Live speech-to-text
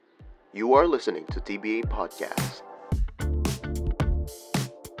You are listening to TBA Podcast.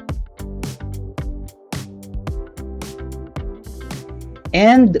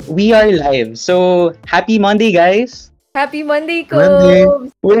 And we are live. So, happy Monday, guys. Happy Monday, Monday.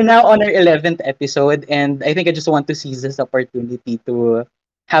 Cobes! We're now on our 11th episode, and I think I just want to seize this opportunity to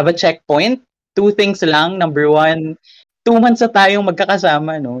have a checkpoint. Two things lang. Number one, 2 months na tayong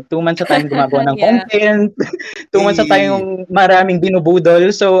magkakasama, no? 2 months na tayong gumagawa ng Yeah. content. 2 months na Hey. tayong maraming binubudol.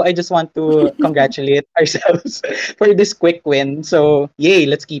 So, I just want to congratulate ourselves for this quick win. So, yay,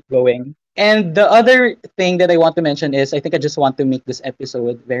 let's keep going. And the other thing that I want to mention is I think I just want to make this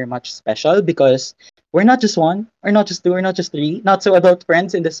episode very much special because we're not just one, or not just two, or not just three, not so adult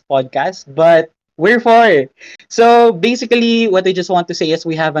friends in this podcast, but we're four. So basically, what I just want to say is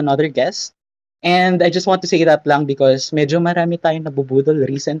we have another guest. And I just want to say that lang because medyo marami tayong nabubudol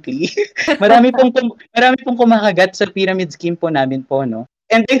recently. marami pong kumakagat sa pyramid scheme po namin po, no?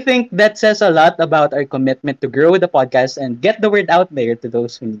 And I think that says a lot about our commitment to grow the podcast and get the word out there to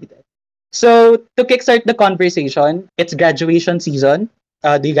those who need it. So, to kickstart the conversation, it's graduation season.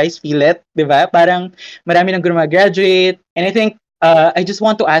 Do you guys feel it? Diba? Parang marami nang graduate. And I think I just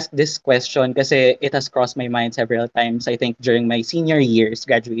want to ask this question kasi it has crossed my mind several times, I think, during my senior years,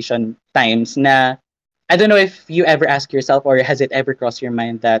 graduation times, na I don't know if you ever ask yourself or has it ever crossed your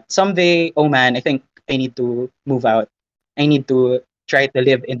mind that someday, oh man, I think I need to move out. I need to try to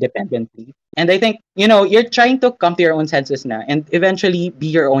live independently. And I think, you're trying to come to your own senses na and eventually be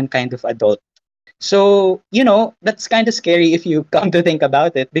your own kind of adult. So, that's kind of scary if you come to think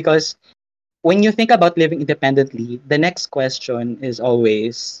about it because when you think about living independently, the next question is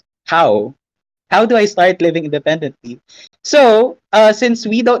always how? How do I start living independently? So, since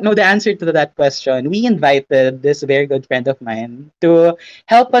we don't know the answer to that question, we invited this very good friend of mine to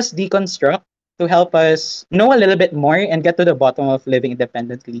help us deconstruct, to help us know a little bit more and get to the bottom of living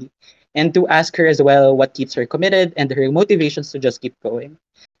independently, and to ask her as well what keeps her committed and her motivations to just keep going.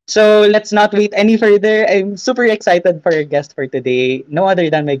 So let's not wait any further. I'm super excited for our guest for today. No other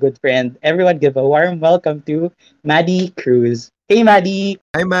than my good friend. Everyone give a warm welcome to Maddie Cruz. Hey, Maddie!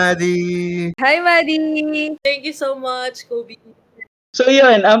 Hi, Maddie. Hi, Maddie! Thank you so much, Kobe. So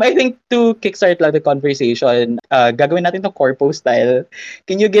yun, I think to kickstart lang the conversation, gagawin natin to corpo style.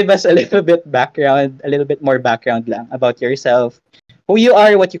 Can you give us a little bit background, a little bit more background lang about yourself, who you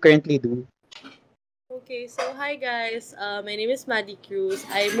are, what you currently do? Okay, so hi guys. My name is Maddie Cruz.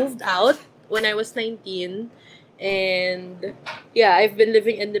 I moved out when I was 19. And yeah, I've been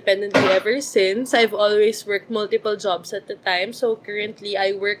living independently ever since. I've always worked multiple jobs at the time. So currently,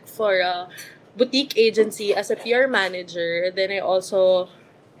 I work for a boutique agency as a PR manager. Then I also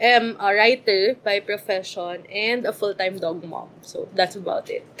am a writer by profession and a full-time dog mom. So that's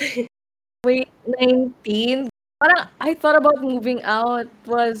about it. Wait, 19? Parang I thought about moving out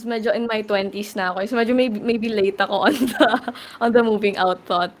was medyo in my 20s na ako. So medyo maybe late ako on the moving out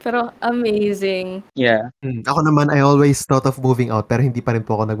thought. Pero amazing. Yeah. Ako naman, I always thought of moving out pero hindi pa rin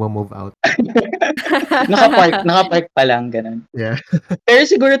po ako nagmo-move out. Nakapark pa lang, ganun. Yeah. Pero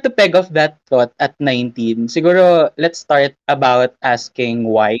siguro to peg off that thought at 19, siguro let's start about asking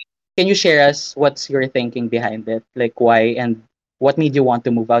why. Can you share us what's your thinking behind it? Like why and what made you want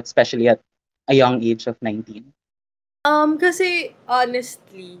to move out, especially at a young age of 19? Kasi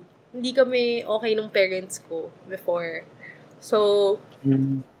honestly, hindi kami okay nung parents ko before. So,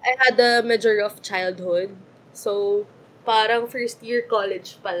 I had a major rough childhood. So, parang first year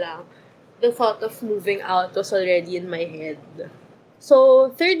college pa lang, the thought of moving out was already in my head.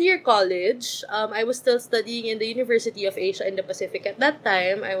 So, third year college, I was still studying in the University of Asia in the Pacific. At that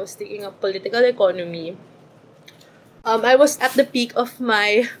time, I was taking up political economy. I was at the peak of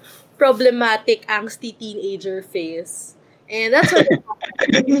my problematic, angsty teenager phase. And that's what it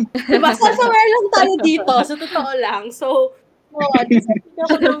happened. Diba? Self-aware lang tayo dito. Sa totoo lang. So,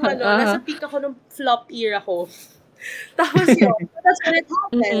 nasa peak ako ng flop era ko. Tapos yun, that's when it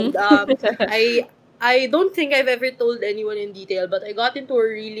happened. I don't think I've ever told anyone in detail, but I got into a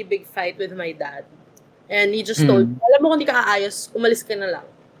really big fight with my dad. And he just told me, alam mo kung di ka aayos, umalis ka na lang.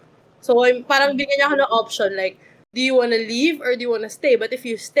 So, parang bigyan niya ako ng option, like, do you want to leave or do you want to stay? But if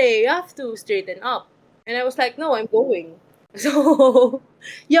you stay, you have to straighten up. And I was like, no, I'm going. So,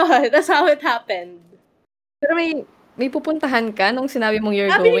 yeah, that's how it happened. Pero may pupuntahan ka nung sinabi mong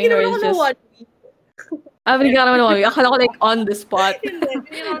you're going? Binigyan Or naman ako it's ng just... 1 week. Binigyan ka naman ng 1 week. Akala ko like on the spot. Hindi,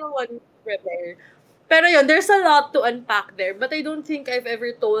 binigyan ako ng 1 week to prepare. Pero yun, there's a lot to unpack there. But I don't think I've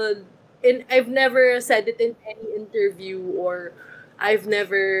ever I've never said it in any interview or I've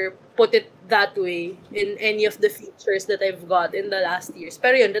never put it that way in any of the features that I've got in the last years.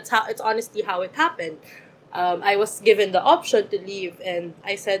 Pero yun, it's honestly how it happened. I was given the option to leave, and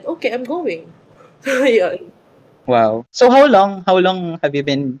I said, okay, I'm going. So, yun. Wow. So how long have you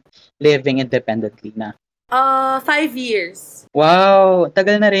been living independently na? 5 years. Wow,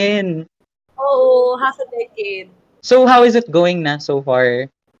 tagal na rin. Oo, half a decade. So how is it going na so far?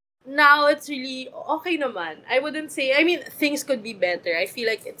 Now it's really okay naman. I wouldn't say, I mean, things could be better. I feel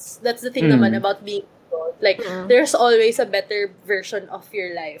like that's the thing naman about being adult. Like, there's always a better version of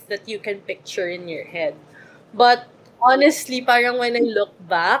your life that you can picture in your head. But honestly, parang when I look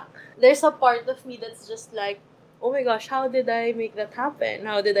back, there's a part of me that's just like, oh my gosh, how did I make that happen?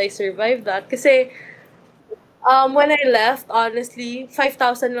 How did I survive that? Kasi, when I left, honestly,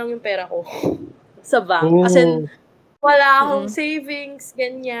 5,000 lang yung pera ko sa bank. As in, wala akong savings,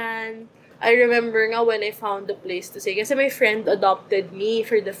 ganyan. I remember nga when I found a place to stay. Kasi my friend adopted me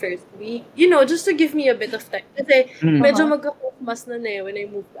for the first week. You know, just to give me a bit of time. Kasi medyo magka-Christmas na when I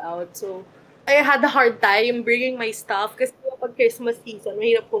moved out. So, I had a hard time bringing my stuff. Kasi pag Christmas season,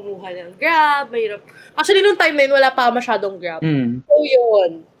 mahirap kumuha ng Grab, mahirap. Actually, nung time na yun, wala pa masyadong Grab. So,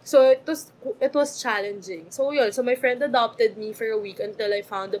 yun. So, it was challenging. So, yun. So, my friend adopted me for a week until I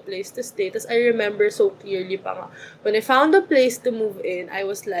found a place to stay. Tapos, I remember so clearly pa nga. When I found a place to move in, I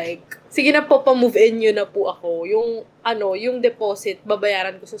was like, sige na po, pa-move in yun na po ako. Yung deposit,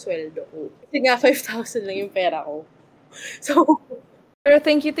 babayaran ko sa sweldo ko. Kasi nga, 5,000 lang yung pera ko. So, Pero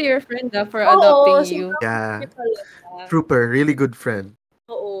thank you to your friend for adopting you. Yeah. Trooper, really good friend.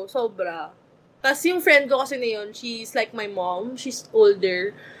 Oo, sobra. Tapos yung friend ko kasi na yun, she's like my mom. She's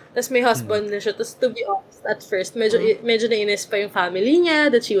older. Tapos may husband na siya. Tapos to be honest, at first, medyo nainis pa yung family niya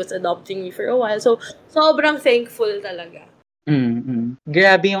that she was adopting me for a while. So, sobrang thankful talaga.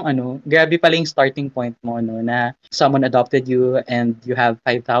 Grabe pala yung starting point mo, no, na someone adopted you and you have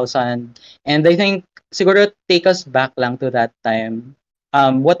 5,000. And I think, siguro take us back lang to that time.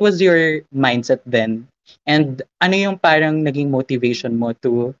 What was your mindset then? And ano yung parang naging motivation mo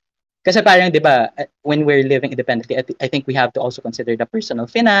to, kasi parang, di ba, when we're living independently, I think we have to also consider the personal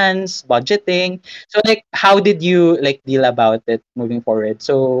finance, budgeting. So like, how did you like deal about it moving forward?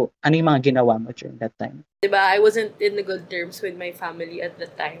 So ano yung mga ginawa mo during that time? Diba, I wasn't in the good terms with my family at the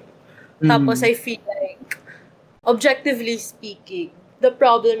time. Tapos I feel like, objectively speaking, the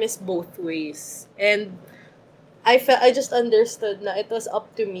problem is both ways. And I just understood na it was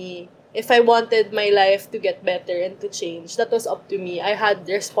up to me. If I wanted my life to get better and to change, that was up to me. I had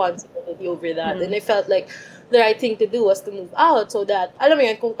responsibility over that. And I felt like the right thing to do was to move out so that, alam mo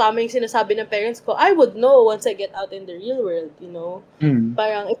yan, kung tama yung sinasabi ng parents ko, I would know once I get out in the real world, you know?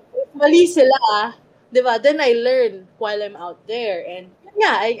 Parang, if mali sila, diba, then I learn while I'm out there. And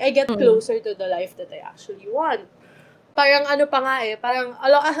yeah, I get closer to the life that I actually want. Parang ano pa nga parang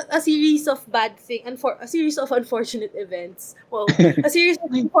a series of a series of unfortunate events. Well, a series of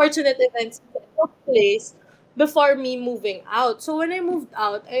unfortunate events took place before me moving out. So when I moved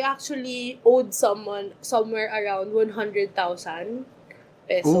out, I actually owed someone somewhere around 100,000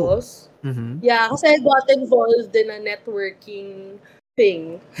 pesos. Yeah, kasi I got involved in a networking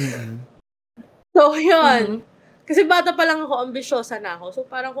thing. So, yun. Kasi bata pa lang ako, ambisyosa na ako. So,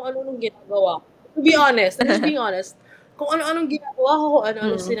 parang kung ano-anong ginagawa. To be honest, I'm just being honest. Kung ano-anong ginagawa ko, kung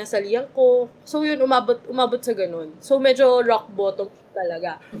ano-anong sinasalihan ko. So, yun, umabot sa ganun. So, medyo rock bottom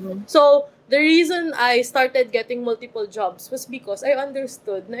talaga. So, the reason I started getting multiple jobs was because I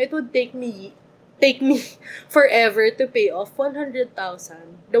understood na it would take me forever to pay off 100,000.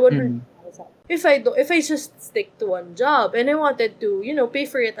 The 100,000. If I just stick to one job and I wanted to, pay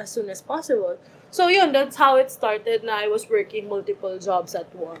for it as soon as possible. So, yun, that's how it started na I was working multiple jobs at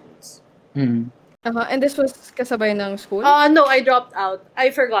once. And this was kasabay ng school? No, I dropped out.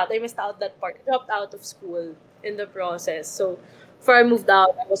 I forgot. I missed out that part. I dropped out of school in the process. So, before I moved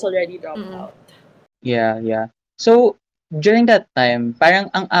out, I was already dropped out. Yeah. So, during that time,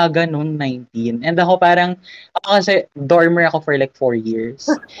 parang ang aga nung 19. And ako kasi dormer ako for like 4 years.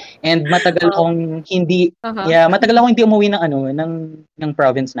 And matagal akong hindi umuwi ng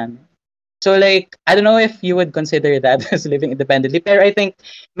province namin. So like, I don't know if you would consider that as living independently, pero I think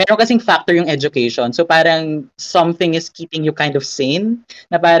meron kasing factor yung education. So parang something is keeping you kind of sane,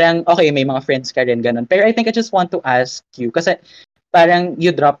 na parang, okay, may mga friends ka rin, ganun. Pero I think I just want to ask you, kasi parang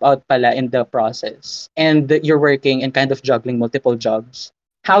you drop out pala in the process and you're working and kind of juggling multiple jobs.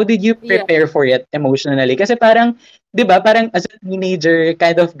 How did you prepare for it emotionally? Kasi parang, di ba, parang as a teenager,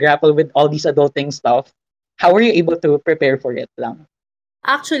 kind of grapple with all these adulting stuff. How were you able to prepare for it lang?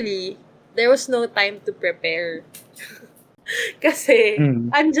 Actually, there was no time to prepare. Kasi,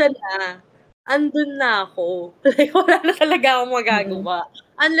 andun na ako. Like, wala na talaga akong magagawa.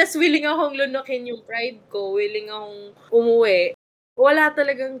 Unless willing akong lunukin yung pride ko, willing akong umuwi, wala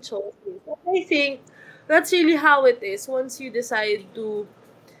talagang choice. I think, that's really how it is once you decide to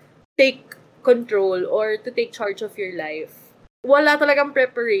take control or to take charge of your life. Wala talagang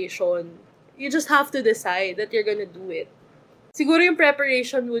preparation. You just have to decide that you're gonna do it. Siguro yung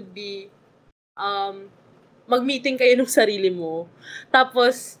preparation would be mag-meeting kayo ng sarili mo.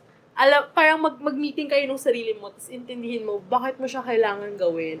 Tapos, parang mag-meeting kayo ng sarili mo, tapos intindihin mo bakit mo siya kailangan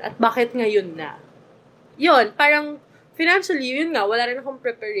gawin at bakit ngayon na. Yun, parang financially, yun nga, wala rin akong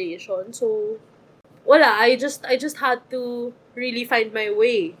preparation. So, wala. I just had to really find my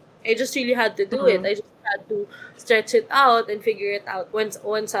way. I just really had to do it. I just had to stretch it out and figure it out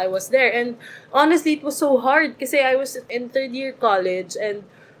once I was there. And honestly, it was so hard kasi I was in third year college and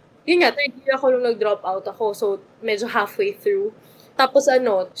yun nga, third year ako nung nag-drop out ako. So, medyo halfway through. Tapos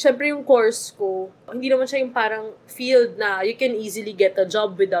syempre yung course ko, hindi naman siya yung parang field na you can easily get a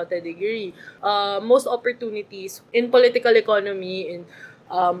job without a degree. Most opportunities in political economy, in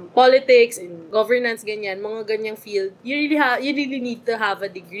politics, in governance, ganyan, mga ganyang field, you really need to have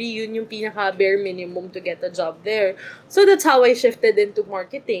a degree. Yun yung pinaka bare minimum to get a job there. So that's how I shifted into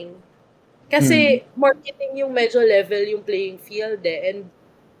marketing. Kasi marketing yung medyo level yung playing field And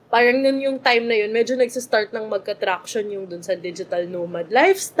parang nun yung time na yun, medyo nagsistart ng magka-traction yung dun sa digital nomad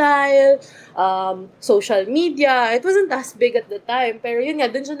lifestyle, social media. It wasn't as big at the time. Pero yun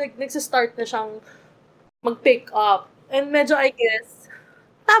nga, dun siya nagsistart na siyang mag-pick up. And medyo, I guess,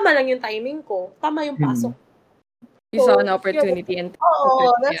 tama lang yung timing ko. Tama yung pasok. You saw an opportunity.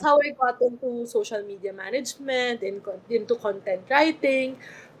 That's how I got into social media management, into content writing.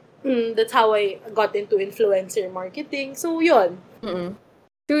 That's how I got into influencer marketing. So, yun. Mm-mm.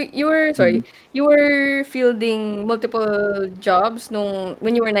 So you were fielding multiple jobs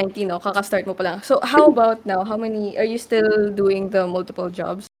when you were 19, no? Kaka-start mo pa lang. So how about now? How many are you still doing the multiple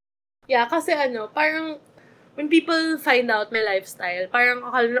jobs? Yeah, kasi parang when people find out my lifestyle, parang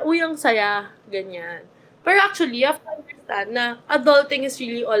akala na, uy, ang saya, ganyan. Pero actually, you have to understand na adulting is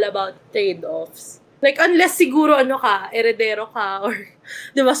really all about trade-offs. Like, unless siguro heredero ka, or,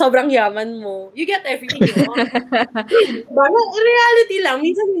 di ba, sobrang yaman mo, you get everything you want. Diba? Reality lang,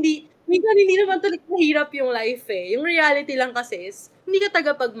 minsan hindi naman talaga mahirap yung life Yung reality lang kasi is, hindi ka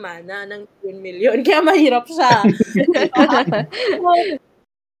tagapagmana ng 1 million, kaya mahirap siya. So,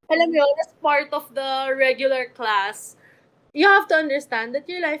 alam mo yun, as part of the regular class, you have to understand that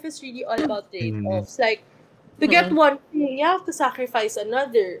your life is really all about trade-offs. Like, to get one thing, you have to sacrifice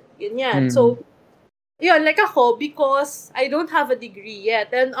another. Ganyan. So, yun, like ako, because I don't have a degree yet.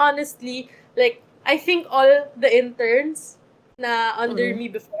 And honestly, like, I think all the interns na under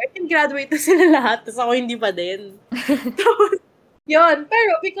me before, I can graduate na sila lahat, tapos ako hindi pa din. Tapos, yun.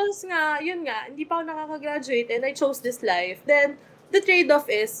 Pero because nga, yun nga, hindi pa ako nakaka-graduate and I chose this life, then the trade-off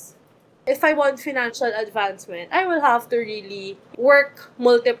is, if I want financial advancement, I will have to really work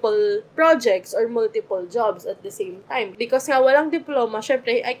multiple projects or multiple jobs at the same time. Because nga walang diploma,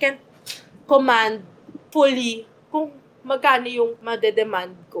 syempre, I can't command fully kung magkano yung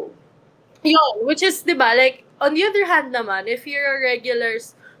madedemand ko. Yun, which is, di ba, like, on the other hand naman, if you're a regular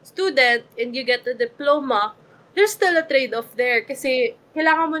student and you get a diploma, there's still a trade-off there kasi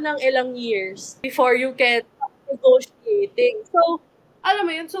kailangan mo ng ilang years before you can negotiating. So, alam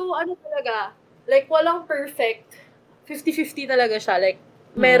mo yun, so talaga, like, walang perfect, 50-50 talaga siya. Like,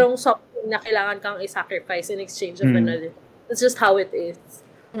 merong something na kailangan kang i-sacrifice in exchange of another. That's just how it is.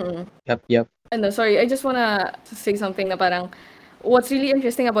 Yep. Sorry, I just wanna say something na parang, what's really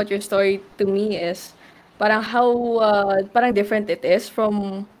interesting about your story to me is, parang how, parang different it is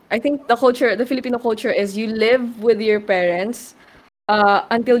from, I think the Filipino culture is you live with your parents,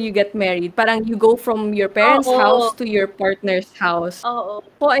 until you get married. Parang you go from your parents' house to your partner's house. So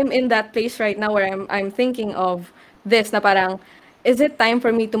I'm in that place right now where I'm thinking of this na parang, is it time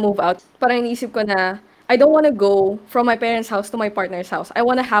for me to move out? Parang iniisip ko na, I don't want to go from my parents' house to my partner's house. I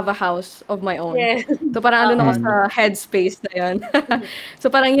want to have a house of my own. Yeah. So parang ako sa headspace na yun. So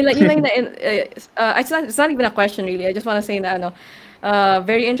parang yun lang it's not even a question really. I just want to say na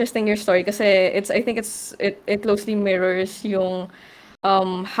very interesting your story kasi I think it closely mirrors yung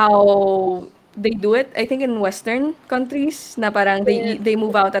how they do it. I think in Western countries na parang they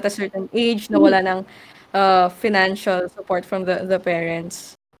move out at a certain age na wala ng financial support from the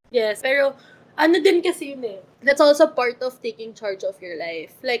parents. Yes, pero din kasi yun That's also part of taking charge of your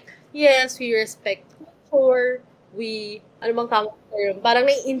life. Like, yes, we respect culture, ano bang tamang term, parang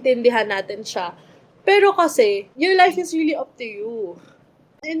naiintindihan natin siya. Pero kasi, your life is really up to you.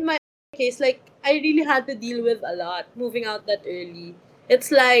 In my case, like, I really had to deal with a lot moving out that early. It's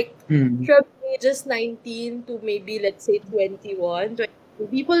like, from ages 19 to maybe, let's say, 21,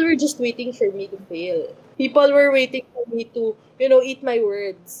 people were just waiting for me to fail. People were waiting for me to, eat my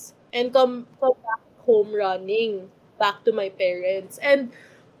words and come back home running back to my parents. And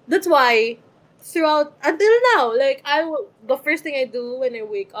that's why throughout until now, like the first thing I do when I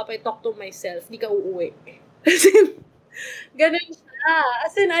wake up, I talk to myself, di ka uuwi. As in, ganun siya.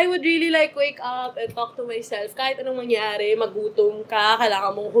 As in, I would really like wake up and talk to myself. Kahit anong mangyari, magutom ka,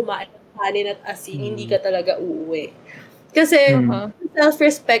 kailangan mong humain ng kanin at asin, hindi ka talaga uuwi. Kasi,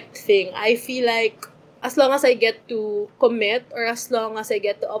 self-respect thing, I feel like as long as I get to commit or as long as I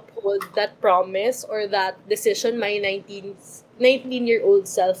get to uphold that promise or that decision my 19-year-old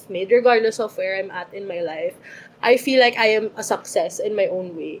self made, regardless of where I'm at in my life, I feel like I am a success in my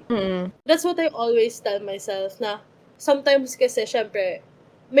own way. That's what I always tell myself na sometimes kasi syempre,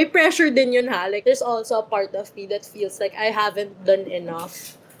 may pressure din yun ha. Like, there's also a part of me that feels like I haven't done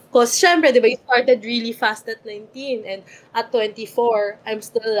enough. Because syempre, di ba, you started really fast at 19 and at 24, I'm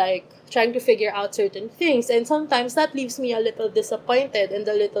still like trying to figure out certain things. And sometimes that leaves me a little disappointed and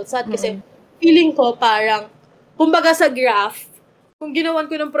a little sad kasi feeling ko parang, kumbaga sa graph, kung ginawan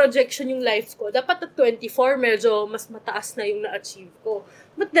ko ng projection yung life ko, dapat at 24, medyo mas mataas na yung na-achieve ko.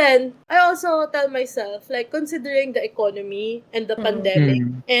 But then, I also tell myself, like, considering the economy and the pandemic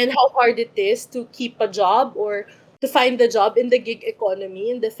and how hard it is to keep a job or to find the job in the gig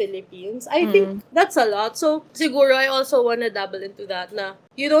economy in the Philippines, I think that's a lot. So, siguro, I also wanna dabble into that na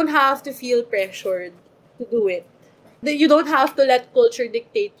you don't have to feel pressured to do it. You don't have to let culture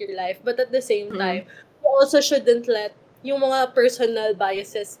dictate your life, but at the same time, you also shouldn't let yung mga personal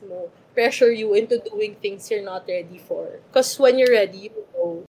biases mo pressure you into doing things you're not ready for. Because when you're ready, you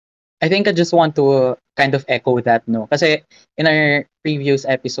know. I think I just want to kind of echo that, no? Kasi in our previous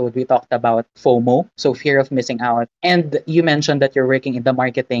episode, we talked about FOMO, so fear of missing out. And you mentioned that you're working in the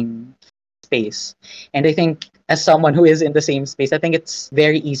marketing space. And I think as someone who is in the same space, I think it's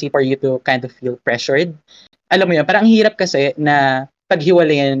very easy for you to kind of feel pressured. Alam mo yun, parang hirap kasi na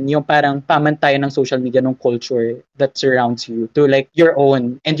paghiwalayin yung parang pamantayan ng social media ng culture that surrounds you to like your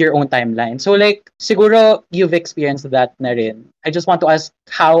own and your own timeline. So like, siguro you've experienced that na rin. I just want to ask,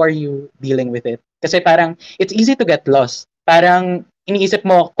 how are you dealing with it? Kasi parang, it's easy to get lost. Parang, iniisip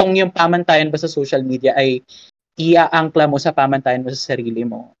mo kung yung pamantayan ba sa social media ay iaangkla mo sa pamantayan mo sa sarili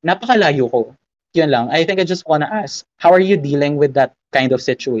mo. Napakalayo ko. Yun lang. I think I just wanna ask, how are you dealing with that kind of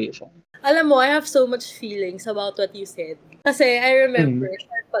situation? Alam mo, I have so much feelings about what you said. Kasi I remember,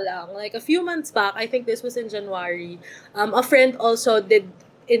 share ko lang, like a few months back, I think this was in January, a friend also did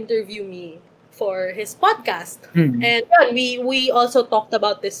interview me for his podcast. And yun, we also talked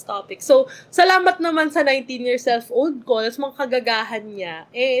about this topic. So, salamat naman sa 19-year-old ko, sa mga kagagahan niya.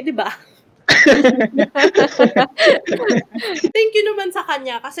 Eh, di ba? Thank you naman sa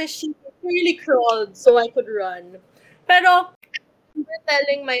kanya kasi she really crawled so I could run. Pero,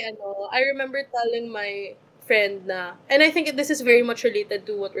 I remember telling my friend na, and I think this is very much related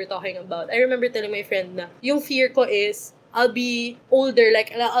to what we're talking about. I remember telling my friend na, yung fear ko is, I'll be older,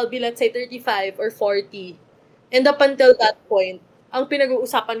 like, I'll be, let's say, 35 or 40. And up until that point, ang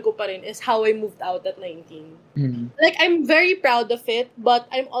pinag-uusapan ko pa rin is how I moved out at 19. Like, I'm very proud of it, but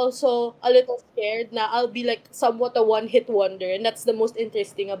I'm also a little scared na I'll be, like, somewhat a one-hit wonder, and that's the most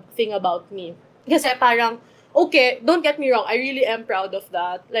interesting thing about me. Kasi parang, okay, don't get me wrong, I really am proud of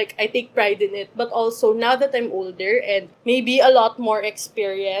that. Like, I take pride in it. But also, now that I'm older and maybe a lot more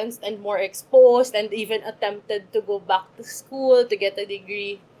experienced and more exposed and even attempted to go back to school to get a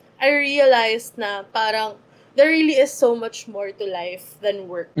degree, I realized na parang there really is so much more to life than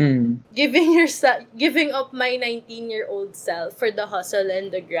work. Giving up my 19-year-old self for the hustle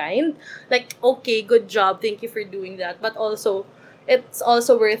and the grind. Like, okay, good job. Thank you for doing that. But also, it's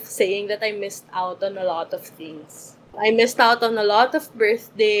also worth saying that I missed out on a lot of things. I missed out on a lot of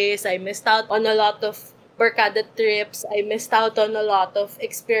birthdays. I missed out on a lot of barkada trips. I missed out on a lot of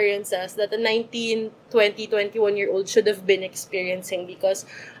experiences that a 19, 20, 21-year-old should have been experiencing because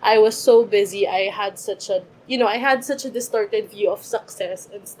I was so busy. I had such a distorted view of success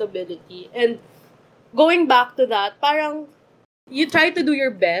and stability. And going back to that, parang you try to do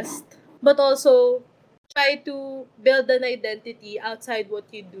your best, but also try to build an identity outside what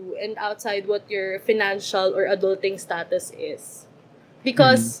you do and outside what your financial or adulting status is.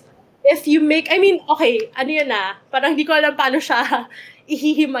 Because if you make, I mean, okay, ano yun parang di ko alam paano siya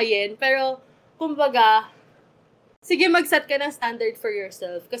ihihimayin. Pero, kumbaga, sige mag-set ka ng standard for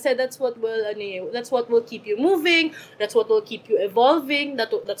yourself. Kasi that's what will keep you moving, that's what will keep you evolving,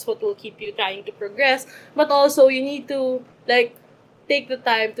 that's what will keep you trying to progress. But also, you need to, like, take the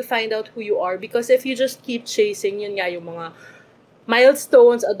time to find out who you are because if you just keep chasing yun nga yung mga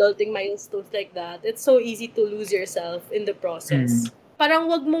milestones, adulting milestones like that, it's so easy to lose yourself in the process.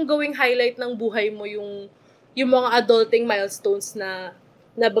 Parang wag mong gawing highlight ng buhay mo yung mga adulting milestones na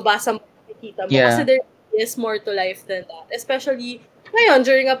nababasa mo sa kita mo. Yeah. Kasi there is more to life than that. Especially ngayon,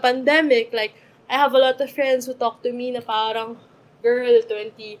 during a pandemic, like, I have a lot of friends who talk to me na parang, girl,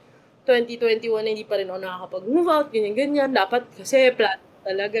 2021 hindi pa rin ako nakakapag-move out, ganyan-ganyan. Dapat kasi plano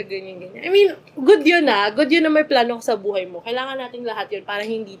talaga, ganyan-ganyan. I mean, good yun Good yun na may plano ka sa buhay mo. Kailangan nating lahat yun para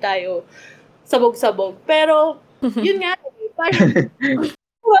hindi tayo sabog-sabog. Pero, yun nga,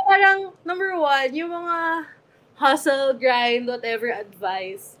 parang number one, yung mga hustle, grind, whatever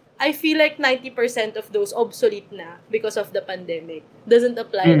advice, I feel like 90% of those obsolete na because of the pandemic. Doesn't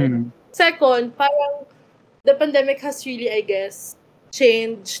apply. Second, parang the pandemic has really, I guess,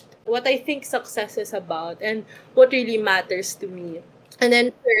 changed what I think success is about and what really matters to me. And then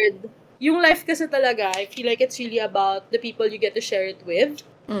third, yung life kasi talaga, I feel like it's really about the people you get to share it with.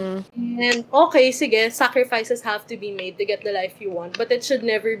 And okay, sige, sacrifices have to be made to get the life you want, but it should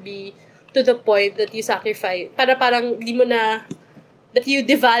never be to the point that you sacrifice, parang di mo na, that you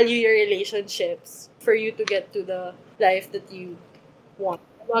devalue your relationships for you to get to the life that you want.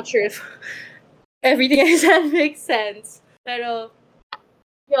 I'm not sure if everything I said makes sense. Pero,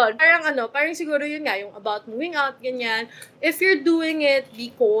 yun, parang siguro yun nga, yung about moving out, ganyan. If you're doing it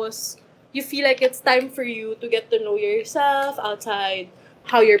because you feel like it's time for you to get to know yourself outside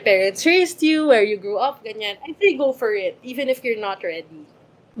how your parents raised you, where you grew up, ganyan, I say go for it, even if you're not ready.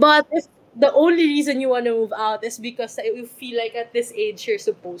 But if the only reason you want to move out is because you feel like at this age you're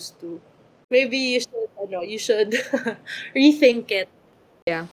supposed to, maybe you should rethink it.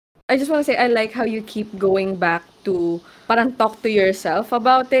 I just want to say I like how you keep going back to parang talk to yourself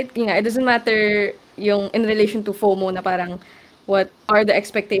about it. Yun nga, it doesn't matter yung in relation to FOMO na parang what are the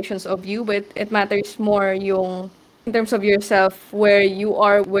expectations of you, but it matters more yung in terms of yourself, where you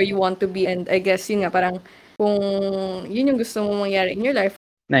are, where you want to be. And I guess yun nga, parang kung yun yung gusto mong mangyari in your life.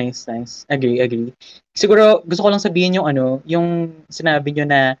 Nice. Agree. Siguro, gusto ko lang sabihin yung sinabi nyo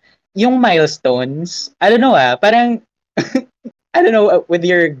na, yung milestones, I don't know parang, I don't know, with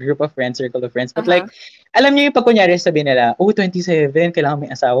your group of friends, circle of friends, but like, alam niyo yung pag kunyari sabihin nila, 27, kailangan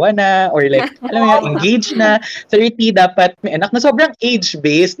may asawa na, or like, alam mo yung engaged na, 30, dapat may anak na sobrang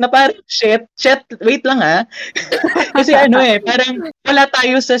age-based, na parang, shit, wait lang Kasi parang wala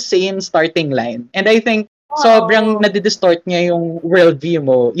tayo sa same starting line. And I think, sobrang nadidistort niya yung worldview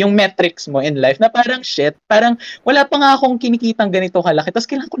mo, yung metrics mo in life, na parang shit, parang wala pa nga akong kinikitang ganito kalaki, tapos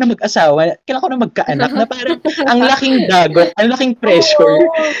kailangan ko na mag-asawa, kailangan ko na magkaanak, na parang ang laking dagot, ang laking pressure.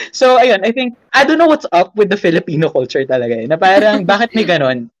 So, ayun, I think, I don't know what's up with the Filipino culture talaga na parang, bakit may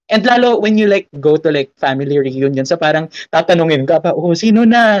ganon? And lalo, when you like go to like family reunion, sa parang tatanungin ka pa, sino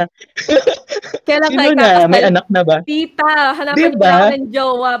na? Kailan Sino na? May anak na ba? Tita, hanapan Diba? niyo ng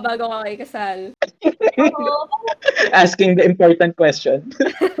jowa bago ka ikasal. Asking the important question.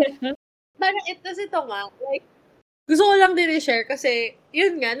 Parang ito nga, like, gusto ko lang din i-share kasi,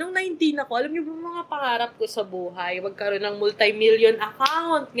 yun nga, nung 19 ako, alam niyo ba mga pangarap ko sa buhay? Magkaroon ng multi-million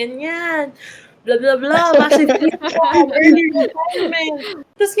account, ganyan. Blah, blah, blah. Massive early retirement.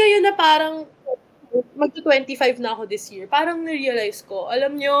 Tapos ngayon na parang, magto-25 na ako this year, parang na-realize ko,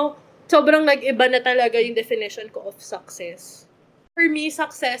 alam niyo, sobrang nag-iba na talaga yung definition ko of success. For me,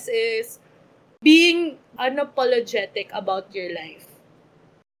 success is being unapologetic about your life.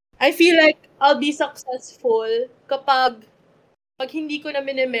 I feel like I'll be successful kapag hindi ko na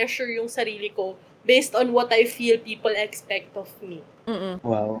minimeasure yung sarili ko based on what I feel people expect of me.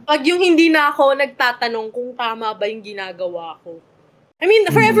 Wow. Pag yung hindi na ako nagtatanong kung tama ba yung ginagawa ko. I mean,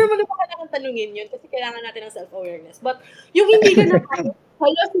 forever mo na ba kailangan tanungin yun kasi kailangan natin ng self-awareness. But yung hindi ka na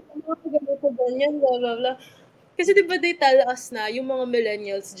hala, ganito, ganyan, blah, blah, blah. Kasi diba they tell us na yung mga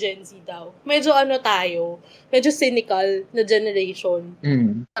millennials, Gen Z daw, medyo tayo, medyo cynical na generation.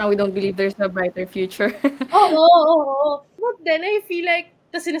 We don't believe there's a brighter future. Oo. But then, I feel like,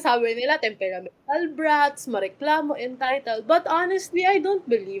 tas sinasabi nila, temperamental brats, mareklamo, entitled. But honestly, I don't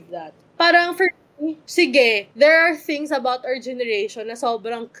believe that. Parang for me, sige, there are things about our generation na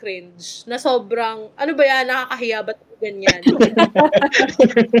sobrang cringe, na sobrang, ano ba yan, nakakahiya, ba't ganyan?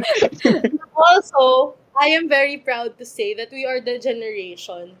 Also, I am very proud to say that we are the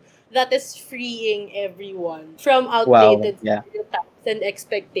generation that is freeing everyone from outdated stereotypes and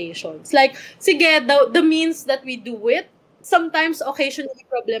expectations. Like, sige, the means that we do it, sometimes occasionally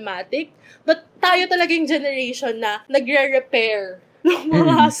problematic, but tayo talagang generation na nagre-repair ng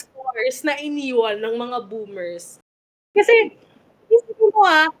mga scores na iniwan ng mga boomers. Kasi, isipin mo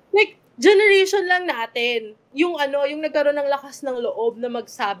like, generation lang natin, yung nagkaroon ng lakas ng loob na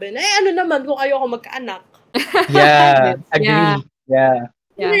magsabi na, ano naman kung ayoko magkaanak. Yeah, agree. Yeah.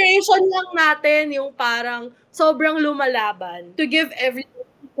 Generation lang natin yung parang sobrang lumalaban to give everyone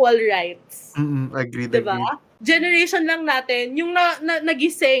equal rights. Agreed. Diba? generation lang natin, yung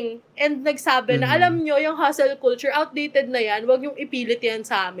nagising and nagsabi na, alam nyo, yung hustle culture, outdated na yan, wag yung ipilit yan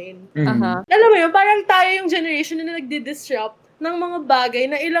sa amin. Aha. Alam mo yun, parang tayo yung generation na nagdi-disrupt ng mga bagay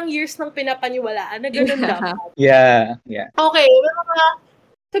na ilang years nang pinapaniwalaan na ganun dapat. Yeah. Okay, may mga,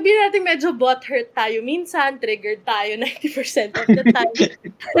 sabihin natin medyo butthurt tayo. Minsan, triggered tayo 90% of the time.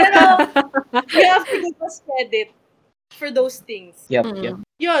 Pero, we have to give us credit for those things. Yep.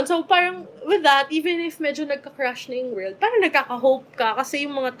 Yun, so parang with that, even if medyo nagka-crash na yung world, parang nagkaka-hope ka kasi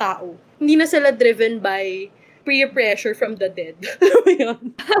yung mga tao, hindi na sila driven by peer pressure from the dead. Alam mo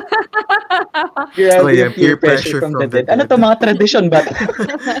yun? Peer pressure from the dead. Ano to, mga tradition ba?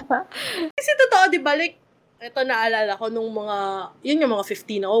 Kasi totoo, di ba? Like, ito naalala ko nung mga, yun yung mga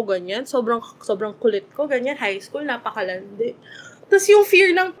 15 ako, ganyan. Sobrang kulit ko, ganyan. High school, napakalandi. Tapos yung fear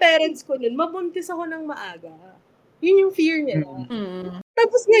ng parents ko nun, mabuntis ako ng maaga. Yun yung fear nila.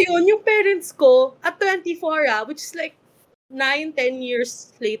 Tapos ngayon, yung parents ko, at 24 which is like 9-10 years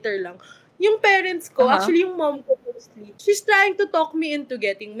later lang, yung parents ko, actually yung mom ko mostly, she's trying to talk me into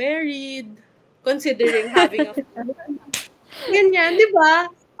getting married, considering having a family. Ganyan, di ba?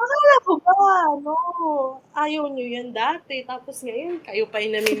 Akala ko ba, no, ayaw nyo yan dati, tapos ngayon, kayo pa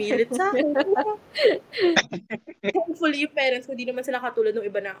yung namimilit sa akin. Hopefully, yung parents ko, di naman sila katulad ng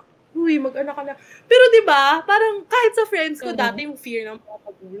iba na, uy, mag-anak ka na. Pero di ba, parang kahit sa friends ko, dati yung fear ng mga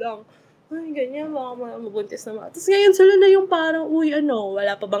magulang, ay, ganyan, baka mabuntis na Tapos ngayon, sila na yung parang, uy,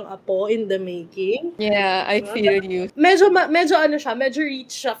 wala pa bang apo in the making? Yeah, I feel you. Medyo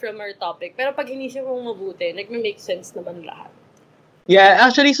reach siya from our topic. Pero pag inisip kong mabuti, like, may make sense naman lahat. Yeah,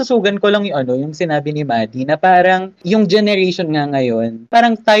 actually, susugan ko lang yung sinabi ni Maddie, na parang yung generation nga ngayon,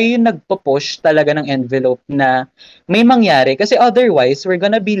 parang tayo yung nagpo-push talaga ng envelope na may mangyari. Kasi otherwise, we're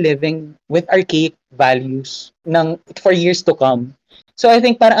gonna be living with archaic values for years to come. So I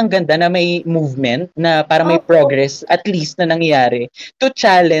think parang ang ganda na may movement, na parang may progress, at least na nangyayari, to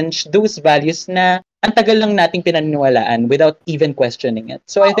challenge those values na ang tagal lang nating pinaniniwalaan without even questioning it.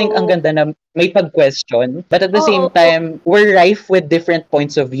 So I think ang ganda na may pag-question, but at the same time, we're rife with different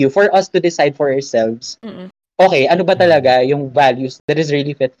points of view for us to decide for ourselves. Okay, ano ba talaga yung values that is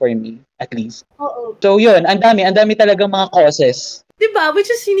really fit for me, at least. So yun, ang dami talagang mga causes. Diba? Which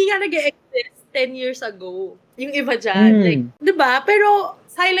is hindi nga nag-exist 10 years ago. Yung iba dyan. Like, diba? Pero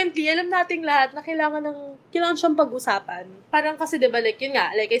silently, alam nating lahat na kailangan siyang pag-usapan. Parang kasi, diba, like, yun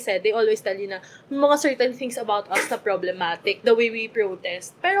nga, like I said, they always tell you na mga certain things about us na problematic, the way we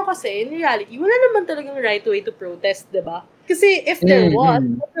protest. Pero kasi, in reality, wala naman talagang right way to protest, diba? Kasi if there was,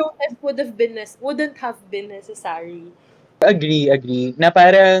 the protest wouldn't have been necessary. Agree. Na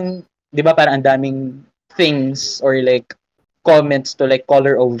parang, diba, parang ang daming things or like comments to like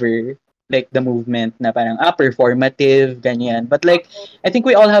color over like the movement na parang performative, ganyan. But like, I think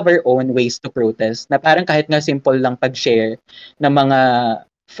we all have our own ways to protest na parang kahit nga simple lang pag-share ng mga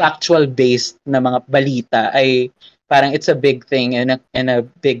factual-based na mga balita ay parang it's a big thing and a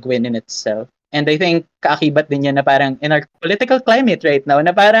big win in itself. And I think kaakibat din yan na parang in our political climate right now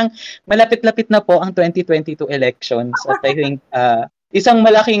na parang malapit-lapit na po ang 2022 elections. At I think isang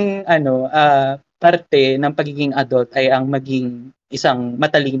malaking parte ng pagiging adult ay ang maging isang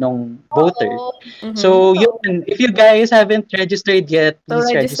matalinong voter. So, yun. If you guys haven't registered yet,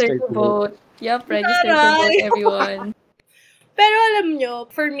 please register to vote. Yep, register to vote, everyone. Pero alam nyo,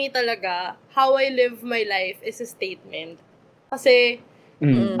 for me talaga, how I live my life is a statement. Kasi,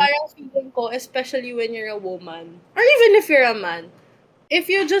 parang feeling ko, especially when you're a woman, or even if you're a man, if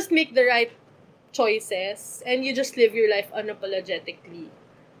you just make the right choices, and you just live your life unapologetically,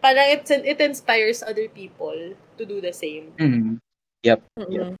 parang it inspires other people to do the same. Yep.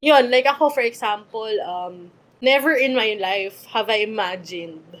 Yun, like ako, for example, never in my life have I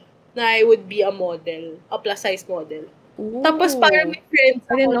imagined na I would be a model, a plus-size model. Ooh. Tapos parang may friends ako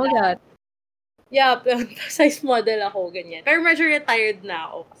I didn't know that. Yeah, plus-size model ako, ganyan. Pero medyo retired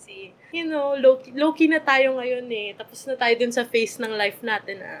na ako kasi, low-key na tayo ngayon eh. Tapos na tayo dun sa phase ng life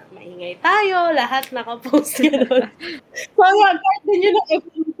natin na maingay tayo, lahat nakapost gano'n. So, yun, part din yun ng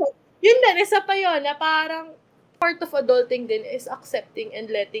evolution. Yun din, isa pa yun, na parang part of adulting din is accepting and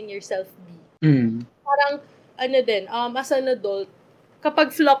letting yourself be. Parang, as an adult,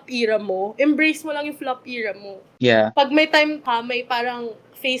 kapag flop era mo, embrace mo lang yung flop era mo. Yeah. Pag may time ka, may parang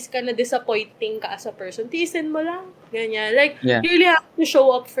face ka na disappointing ka as a person, tiisin mo lang. Ganyan. Like, you really have to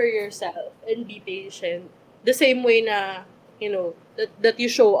show up for yourself and be patient. The same way na, that you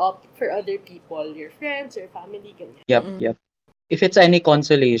show up for other people, your friends, your family, ganyan. Yep. If it's any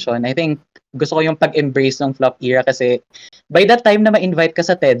consolation, I think gusto ko yung pag-embrace ng flop era kasi by that time na ma-invite ka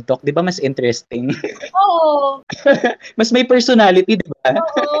sa TED Talk, di ba mas interesting? Oo. Mas may personality, di ba?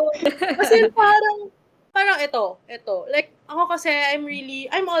 Oo. Kasi parang, parang ito. Like, ako kasi,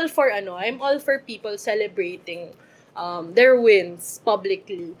 I'm all for people celebrating their wins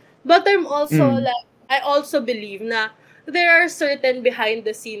publicly. But I'm also Mm. like, I also believe na there are certain behind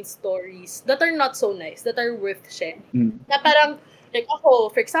the scenes stories that are not so nice, that are worth sharing. Mm. Na parang, like ako,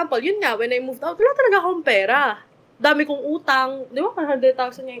 for example, yun nga, when I moved out, wala talaga akong pera. Dami kong utang. Di ba,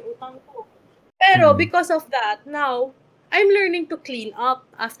 100,000 nga yung utang ko. Pero because of that, now, I'm learning to clean up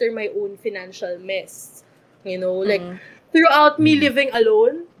after my own financial mess. You know, like, throughout me living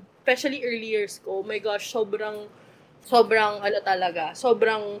alone, especially early years ko, oh my gosh, sobrang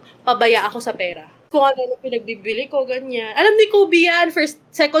pabaya ako sa pera. Kung ano pinagbibili ko, ganyan. Alam ni Kobe yan,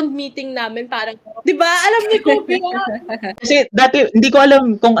 second meeting namin, parang, di ba? Alam ni Kobe yan. Kasi dati, hindi ko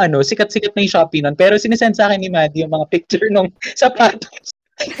alam kung sikat-sikat na yung Shopee nun, pero sinesend sa akin ni Maddie yung mga picture nung sapatos.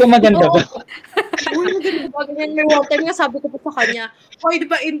 Kung maganda ba? Uy, ganyan. May one time nga, sabi ko pa sa kanya, hoy, di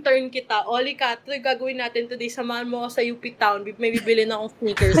ba intern kita? Oli ka, ito yung gagawin natin today. Samahan mo ako sa UP Town. May bibili na akong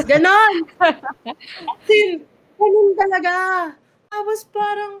sneakers. Ganon! Kasi, ganun talaga. Tapos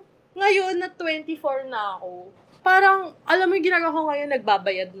parang, ngayon na 24 na ako, parang, alam mo yung ginagawa ko ngayon,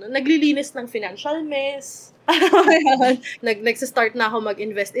 nagbabayad na. Naglilinis ng financial mess. Nag-start na ako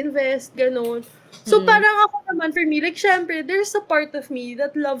mag-invest, ganun. So, parang ako naman, for me, like, syempre, there's a part of me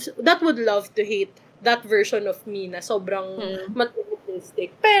that would love to hate that version of me na sobrang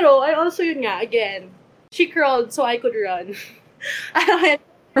materialistic. Pero, I also, yun nga, again, she crawled so I could run. I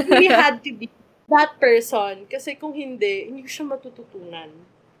really had to be that person. Kasi kung hindi ko siya matututunan.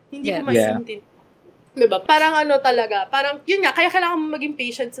 Hindi ko maiintindihan. Diba? Parang talaga, parang, yun nga, kaya kailangan mo maging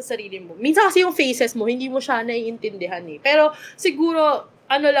patient sa sarili mo. Minsan kasi yung faces mo, hindi mo siya naiintindihan eh. Pero, siguro,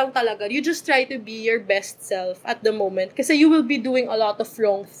 lang talaga, you just try to be your best self at the moment. Kasi you will be doing a lot of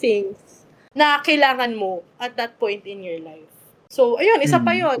wrong things na kailangan mo at that point in your life. So, ayun, isa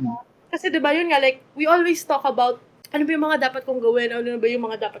pa yun. Kasi diba yun nga, like, we always talk about ano ba yung mga dapat kong gawin, ano ba yung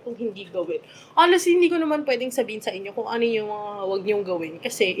mga dapat kong hindi gawin. Honestly, hindi ko naman pwedeng sabihin sa inyo kung ano yung mga wag niyong gawin.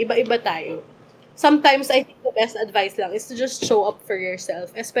 Kasi iba-iba tayo. Sometimes, I think the best advice lang is to just show up for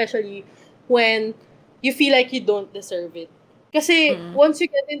yourself. Especially when you feel like you don't deserve it. Kasi once you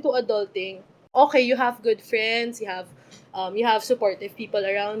get into adulting, okay, you have good friends, you have supportive people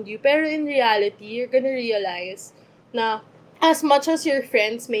around you. Pero in reality, you're gonna realize na as much as your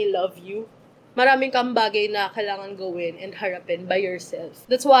friends may love you, maraming kang bagay na kailangan gawin and harapin by yourself.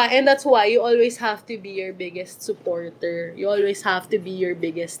 That's why you always have to be your biggest supporter. You always have to be your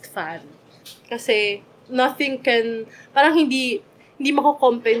biggest fan. Kasi parang hindi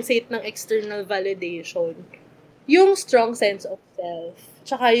mako-compensate ng external validation yung strong sense of self,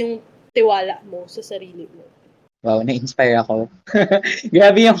 tsaka yung tiwala mo sa sarili mo. Wow, na-inspire ako.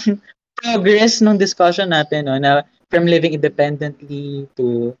 Grabe yung progress nung discussion natin, no, na from living independently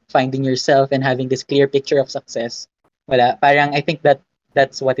to finding yourself and having this clear picture of success. Parang I think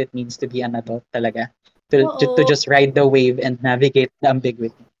that's what it means to be an adult talaga. To just ride the wave and navigate the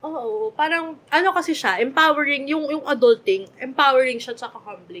ambiguity. Oo, parang kasi siya, empowering, yung adulting, empowering siya tsaka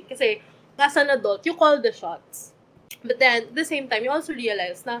humbling. Kasi as an adult, you call the shots. But then, at the same time, you also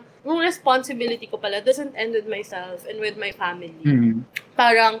realize na yung responsibility ko pala doesn't end with myself and with my family.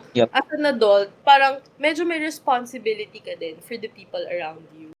 Parang, as an adult, parang medyo may responsibility ka din for the people around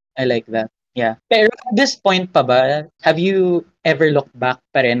you. I like that. Yeah. Pero at this point pa ba, have you ever looked back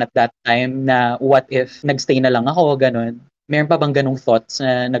pa rin at that time na what if nagstay na lang ako, ganun? Meron pa bang ganung thoughts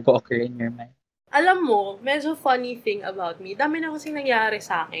na nag-occur in your mind? Alam mo, medyo funny thing about me, dami na kasing nangyari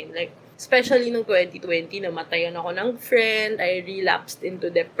sa akin. Like, especially nung 2020, namatayan ako ng friend, I relapsed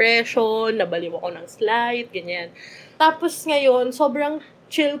into depression, nabaliw ako ng slide, ganyan. Tapos ngayon, sobrang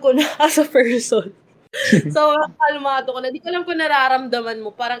chill ko na as a person. So, kalmado ko na. Di ko alam kung nararamdaman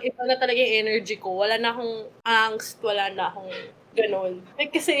mo. Parang iba na talaga yung energy ko. Wala na akong angst, wala na akong ganun.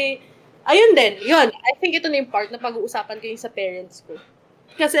 Like, kasi, ayun din, yun. I think ito na yung part na pag-uusapan ko yung sa parents ko.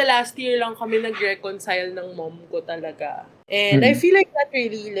 Kasi last year lang kami nag-reconcile ng mom ko talaga. And I feel like that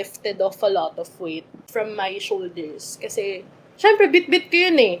really lifted off a lot of weight from my shoulders. Kasi, syempre, bit-bit ko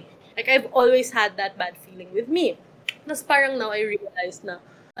yun eh. Like, I've always had that bad feeling with me. Tapos parang now I realized na,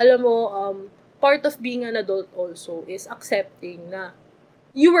 alam mo, part of being an adult also is accepting na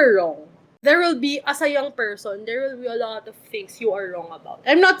you were wrong. There will be, as a young person, there will be a lot of things you are wrong about.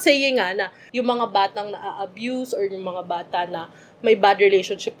 I'm not saying nga na yung mga batang na-abuse or yung mga bata na may bad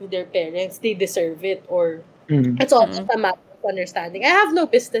relationship with their parents, they deserve it or it's all just a matter of understanding. I have no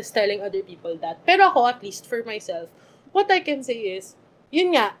business telling other people that. Pero ako, at least for myself, what I can say is,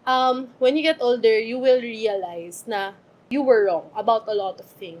 yun nga, when you get older, you will realize na you were wrong about a lot of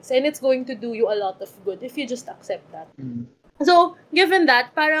things. And it's going to do you a lot of good if you just accept that. So, given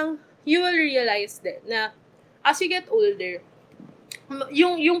that, parang you will realize din na as you get older,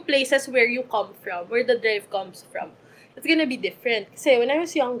 yung places where you come from, where the drive comes from, it's gonna be different. Kasi when I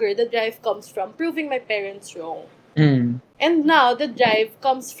was younger, the drive comes from proving my parents wrong. Mm. And now, the drive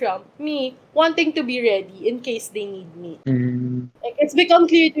comes from me wanting to be ready in case they need me. Mm. Like, it's become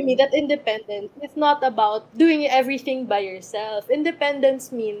clear to me that independence is not about doing everything by yourself.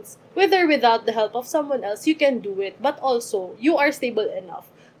 Independence means, with or without the help of someone else, you can do it. But also, you are stable enough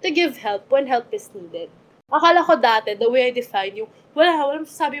to give help when help is needed. Akala ko dati, the way I define yung, walang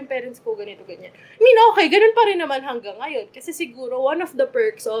masasabi yung parents ko, ganito, ganyan. I mean, okay, ganun pa rin naman hanggang ngayon. Kasi siguro, one of the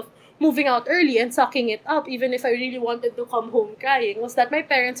perks of moving out early and sucking it up, even if I really wanted to come home crying, was that my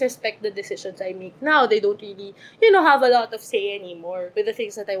parents respect the decisions I make now. They don't really, have a lot of say anymore with the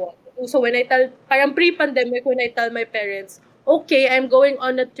things that I want to do. So when I tell, parang pre-pandemic, when I tell my parents, okay, I'm going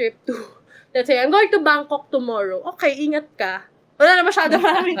on a trip to, let's say, I'm going to Bangkok tomorrow. Okay, ingat ka. Wala na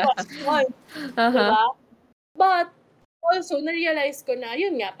maraming question. Diba? But, also, na-realize ko na,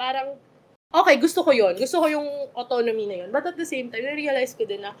 yun nga, parang, okay, gusto ko yun. Gusto ko yung autonomy na yun. But at the same time, na-realize ko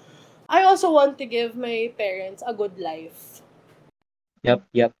din na, I also want to give my parents a good life.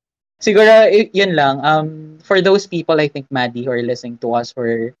 Yep. Siguro, yun lang. For those people, I think, Maddie, who are listening to us, who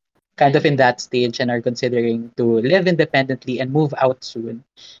are kind of in that stage and are considering to live independently and move out soon,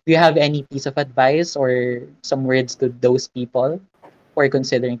 do you have any piece of advice or some words to those people who are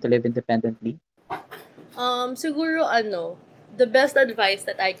considering to live independently? Siguro, the best advice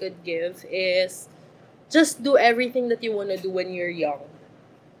that I could give is just do everything that you want to do when you're young.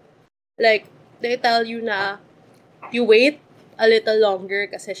 Like, they tell you na you wait a little longer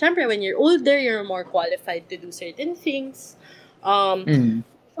kasi syempre when you're older, you're more qualified to do certain things.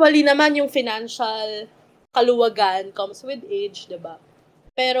 Usually naman yung financial kaluwagan comes with age, diba?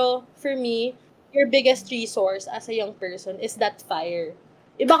 Pero for me, your biggest resource as a young person is that fire.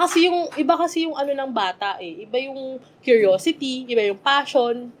 Iba kasi yung ng bata eh. Iba yung curiosity, iba yung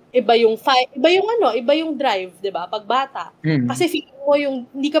passion, iba yung drive, 'di ba? Pag bata. Kasi feeling mo yung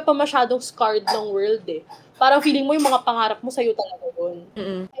hindi ka pa masyadong scarred ng world eh. Parang feeling mo yung mga pangarap mo sa'yo talaga doon.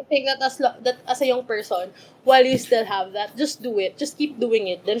 I think that as a young person, while you still have that, just do it. Just keep doing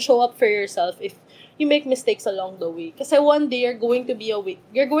it. Then show up for yourself if you make mistakes along the way. Kasi one day you're going to be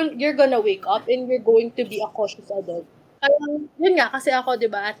you're gonna wake up and you're going to be a cautious adult. Yun nga, kasi ako, di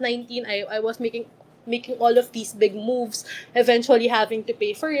ba, at 19, I was making all of these big moves, eventually having to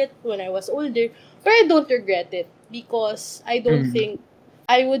pay for it when I was older. But I don't regret it because I don't think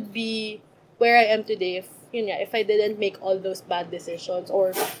I would be where I am today if I didn't make all those bad decisions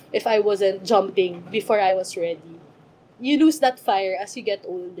or if I wasn't jumping before I was ready. You lose that fire as you get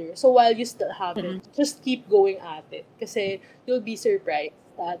older. So while you still have it, just keep going at it kasi you'll be surprised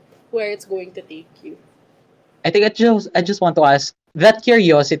at where it's going to take you. I think I just want to ask, that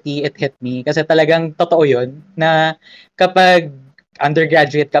curiosity, it hit me. Kasi talagang totoo yun, na kapag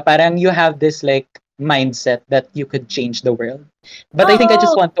undergraduate ka, parang you have this like mindset that you could change the world. But I think I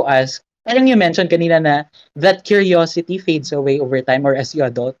just want to ask, parang you mentioned kanina na that curiosity fades away over time or as you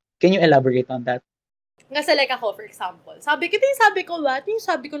adult. Can you elaborate on that? Kasi like ako, for example, sabi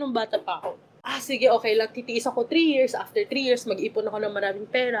ko nung bata pa ako, sige, okay lang, titiis ako 3 years. After 3 years, mag-ipon ako ng maraming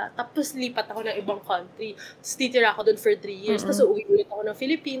pera. Tapos, lipat ako ng ibang country. Tapos, titira ako dun for 3 years. Tapos, uuwi ulit ako ng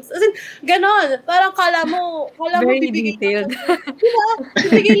Philippines. As in, ganon. Parang kala mo bibigay detailed. Diba?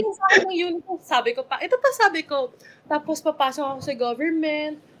 Bibigay lang sa akin ng uniform. Sabi ko. Tapos, papasok ako sa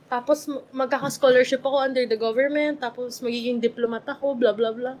government. Tapos, magkaka-scholarship ako under the government. Tapos, magiging diplomat ako, blah, blah,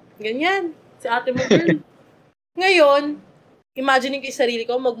 blah. Ganyan. Si ate mo, girl. Ngayon, imagining ko yung sarili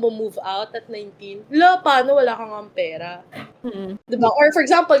ko, mag-move out at 19. Paano wala kang pera? Diba? Or for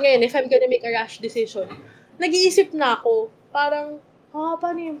example, ngayon, if I'm gonna make a rash decision, nag-iisip na ako, parang,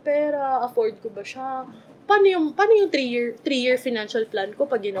 paano yung pera? Afford ko ba siya? Paano yung 3-year financial plan ko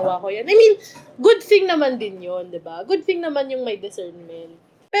pag ginawa ko yan? I mean, good thing naman din yun, diba? Good thing naman yung may discernment.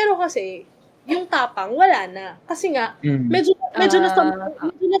 Pero kasi, yung tapang, wala na. Kasi nga, medyo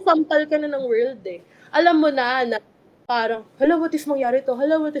nasampal ka na ng world eh. Alam mo na parang, what if mangyari to?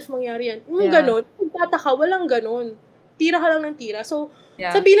 What if mangyari yan? Ganon. Kung tataka, walang ganon. Tira ka lang ng tira. So,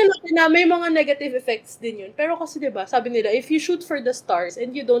 sabihin na natin na may mga negative effects din yun. Pero kasi, diba, sabi nila, if you shoot for the stars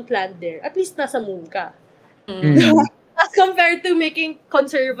and you don't land there, at least nasa moon ka. As compared to making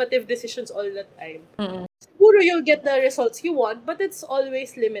conservative decisions all the time. Siguro you'll get the results you want, but it's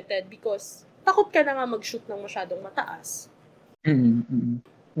always limited because takot ka na nga mag-shoot ng masyadong mataas.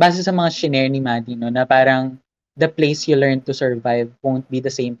 Base sa mga shinare ni Maddie, no, na parang the place you learn to survive won't be the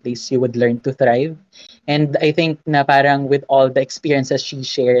same place you would learn to thrive. And I think na parang with all the experiences she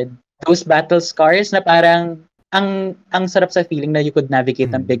shared, those battle scars na parang ang sarap sa feeling na you could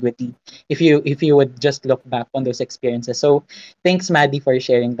navigate ambiguity if you would just look back on those experiences. So thanks, Maddie, for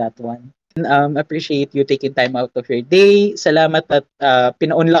sharing that one. Appreciate you taking time out of your day. Salamat at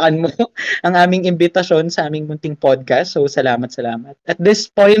pinaunlakan mo ang aming imbitasyon sa aming munting podcast. So salamat. At this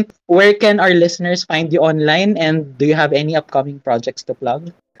point, where can our listeners find you online, and do you have any upcoming projects to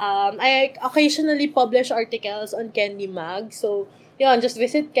plug? I occasionally publish articles on Candy Mag. So, just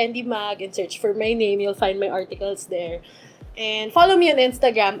visit Candy Mag and search for my name. You'll find my articles there. And follow me on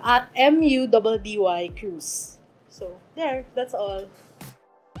Instagram at MUDDY Cruz. So, there. That's all.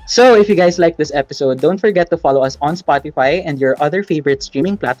 So, if you guys like this episode, don't forget to follow us on Spotify and your other favorite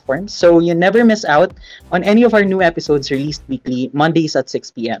streaming platforms so you never miss out on any of our new episodes released weekly, Mondays at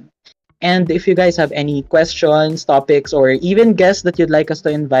 6 p.m. And if you guys have any questions, topics, or even guests that you'd like us to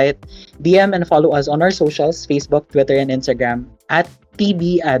invite, DM and follow us on our socials, Facebook, Twitter, and Instagram at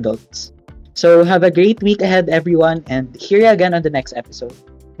TB Adults. So have a great week ahead, everyone, and hear you again on the next episode.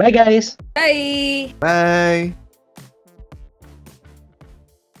 Bye, guys! Bye! Bye!